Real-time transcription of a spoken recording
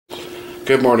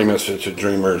Good morning, Misfits and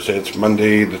Dreamers. It's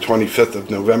Monday, the 25th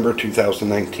of November,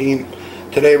 2019.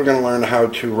 Today we're going to learn how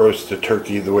to roast a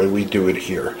turkey the way we do it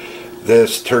here.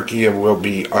 This turkey will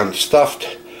be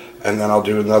unstuffed, and then I'll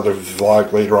do another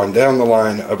vlog later on down the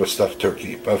line of a stuffed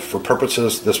turkey. But for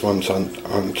purposes, this one's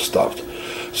unstuffed.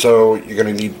 So you're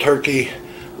going to need turkey,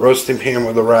 roasting pan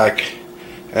with a rack,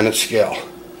 and a scale.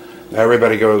 Now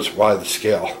everybody goes, why the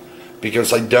scale?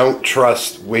 Because I don't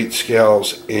trust weight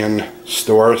scales in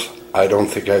stores. I don't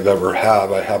think I've ever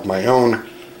have. I have my own.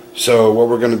 So what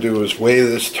we're going to do is weigh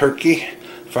this turkey,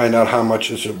 find out how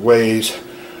much it weighs,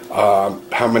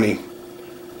 how many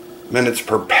minutes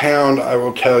per pound. I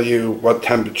will tell you what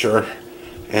temperature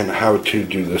and how to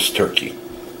do this turkey.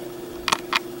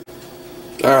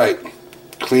 Alright,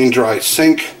 clean dry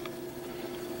sink,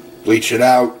 bleach it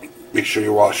out, make sure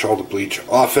you wash all the bleach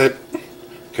off it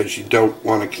because you don't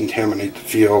want to contaminate the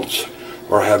fields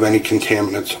or have any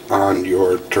contaminants on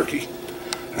your turkey.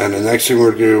 And the next thing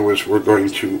we're going to do is we're going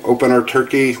to open our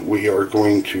turkey, we are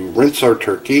going to rinse our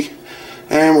turkey,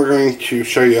 and we're going to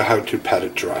show you how to pat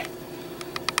it dry.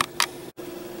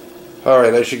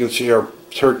 Alright, as you can see, our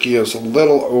turkey is a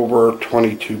little over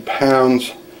 22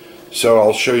 pounds, so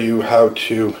I'll show you how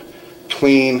to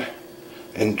clean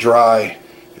and dry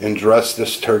and dress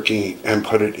this turkey and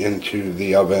put it into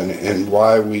the oven and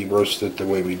why we roast it the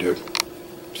way we do.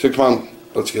 So come on,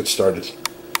 let's get started.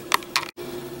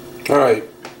 Alright,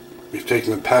 we've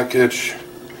taken the package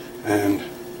and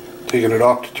taken it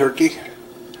off the turkey.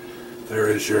 There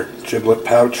is your giblet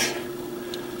pouch.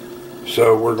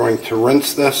 So we're going to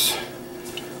rinse this.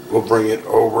 We'll bring it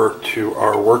over to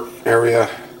our work area.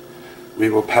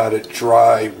 We will pat it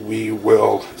dry. We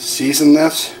will season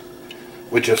this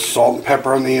with just salt and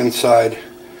pepper on the inside,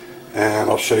 and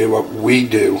I'll show you what we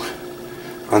do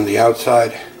on the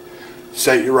outside.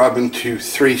 Set your oven to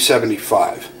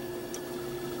 375,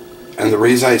 and the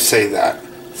reason I say that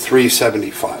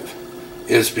 375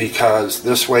 is because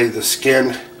this way the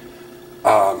skin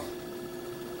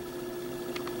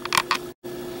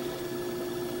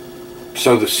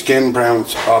so the skin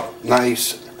browns up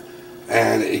nice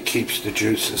and it keeps the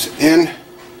juices in.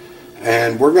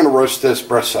 And we're going to roast this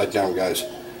breast side down, guys.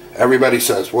 Everybody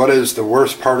says, what is the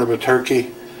worst part of a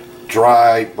turkey?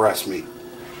 Dry breast meat.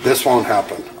 This won't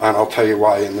happen, and I'll tell you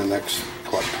why in the next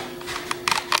clip.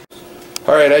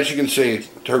 Alright, as you can see,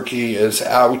 turkey is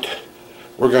out.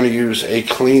 We're going to use a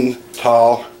clean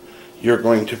towel. You're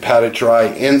going to pat it dry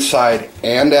inside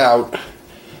and out,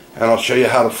 and I'll show you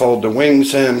how to fold the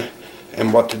wings in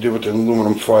and what to do with the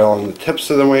aluminum foil on the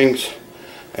tips of the wings,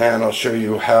 and I'll show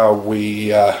you how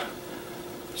we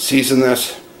season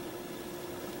this.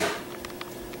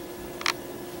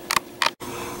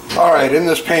 Alright, in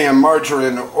this pan,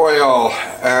 margarine, oil,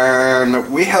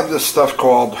 and we have this stuff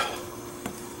called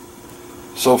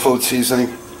soul food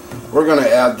seasoning. We're going to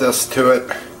add this to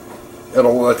it.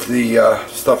 It'll let the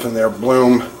stuff in there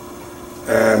bloom,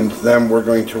 and then we're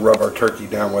going to rub our turkey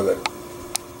down with it.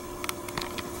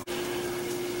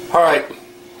 Alright,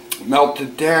 melt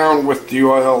it down with the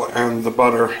oil and the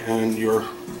butter and your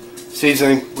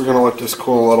seasoning. We're going to let this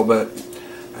cool a little bit,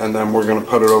 and then we're going to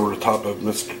put it over the top of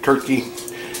Mr. Turkey,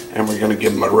 and we're going to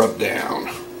give him a rub down.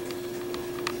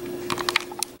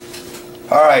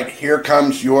 Alright, here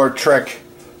comes your trick.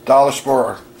 Dollar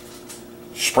Store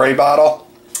spray bottle.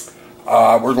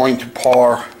 We're going to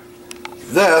pour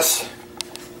this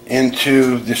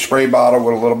into the spray bottle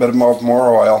with a little bit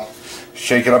more oil.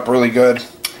 Shake it up really good,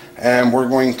 and we're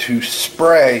going to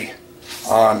spray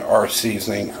on our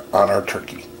seasoning on our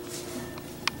turkey.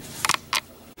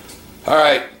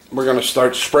 Alright, we're going to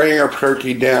start spraying our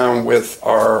turkey down with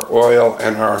our oil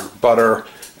and our butter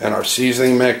and our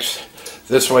seasoning mix.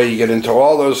 This way you get into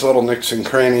all those little nicks and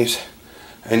crannies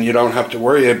and you don't have to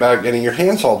worry about getting your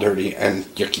hands all dirty and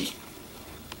yucky.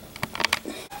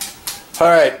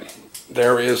 Alright,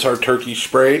 there is our turkey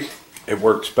sprayed. It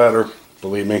works better,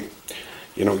 believe me.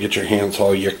 You don't get your hands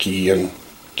all yucky and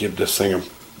give this thing a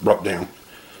rub down.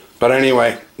 But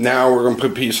anyway, now we're going to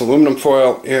put a piece of aluminum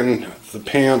foil in the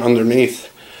pan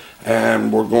underneath,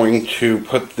 and we're going to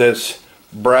put this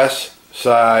breast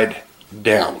side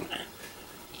down,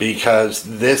 because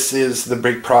this is the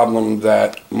big problem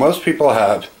that most people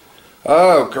have.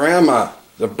 Oh, Grandma,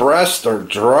 the breasts are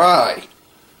dry.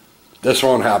 This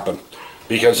won't happen,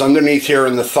 because underneath here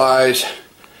in the thighs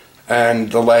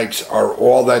and the legs are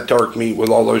all that dark meat with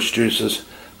all those juices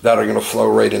that are going to flow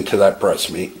right into that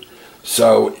breast meat.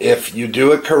 So if you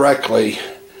do it correctly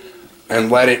and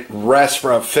let it rest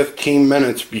for about 15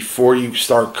 minutes before you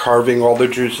start carving, all the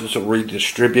juices will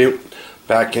redistribute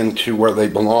back into where they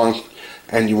belong,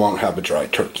 and you won't have a dry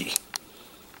turkey.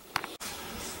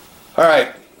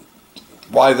 Alright,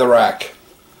 Why the rack?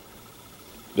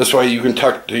 This way you can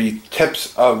tuck the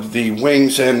tips of the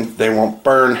wings in, they won't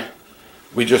burn.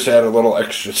 We just add a little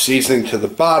extra seasoning to the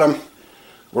bottom.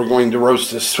 We're going to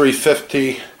roast this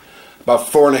 350, about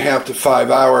 4.5 to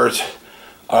 5 hours.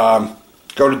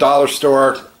 Go to dollar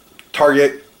store,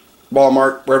 Target,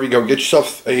 Walmart, wherever you go, get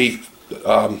yourself a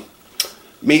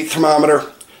meat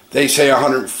thermometer. They say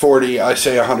 140, I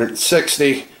say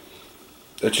 160.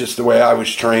 That's just the way I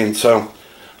was trained. So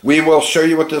we will show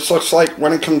you what this looks like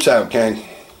when it comes out, gang.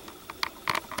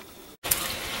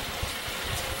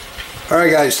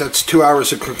 Alright guys, that's 2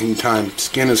 hours of cooking time.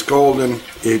 Skin is golden,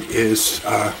 it is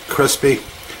crispy.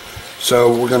 So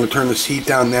we're going to turn this heat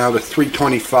down now to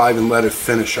 325 and let it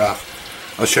finish off.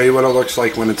 I'll show you what it looks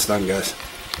like when it's done, guys.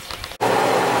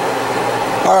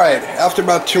 Alright, after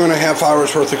about 2.5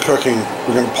 hours worth of cooking,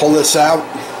 we're going to pull this out.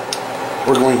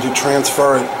 We're going to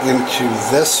transfer it into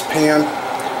this pan,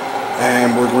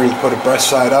 and we're going to put it breast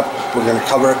side up. We're going to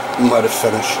cover it and let it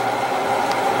finish.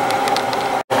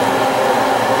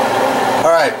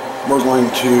 Alright, we're going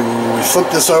to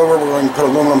flip this over. We're going to put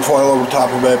aluminum foil over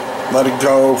top of it, let it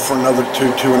go for another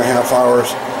 2.5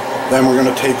 hours. Then we're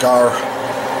going to take our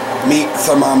meat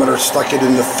thermometer, stuck it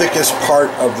in the thickest part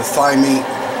of the thigh meat,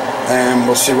 and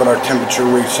we'll see what our temperature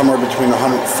reads, somewhere between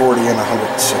 140 and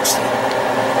 160.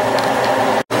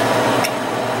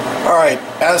 Alright,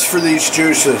 as for these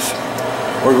juices,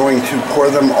 we're going to pour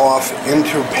them off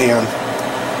into a pan.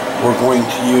 We're going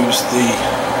to use the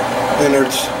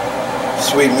innards,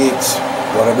 sweetmeats,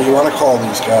 whatever you want to call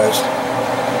these guys.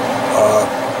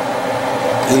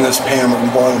 In this pan, we're going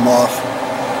to boil them off.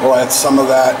 We'll add some of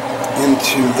that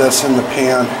into this in the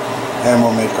pan, and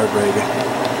we'll make our gravy.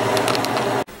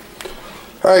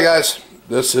 Alright guys,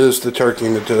 this is the turkey,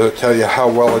 and to tell you how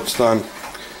well it's done,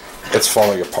 it's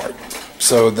falling apart.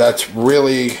 So that's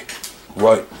really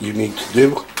what you need to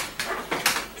do.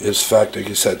 Is fact, like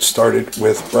I said, start it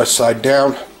with breast side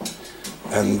down,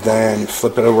 and then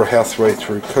flip it over halfway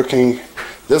through cooking.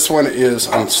 This one is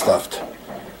unstuffed,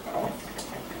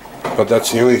 but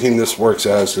that's the only thing this works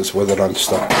as, is with it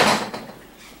unstuffed.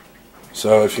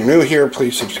 So if you're new here,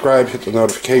 please subscribe, hit the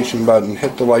notification button,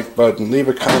 hit the like button, leave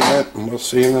a comment, and we'll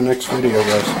see you in the next video,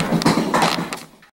 guys.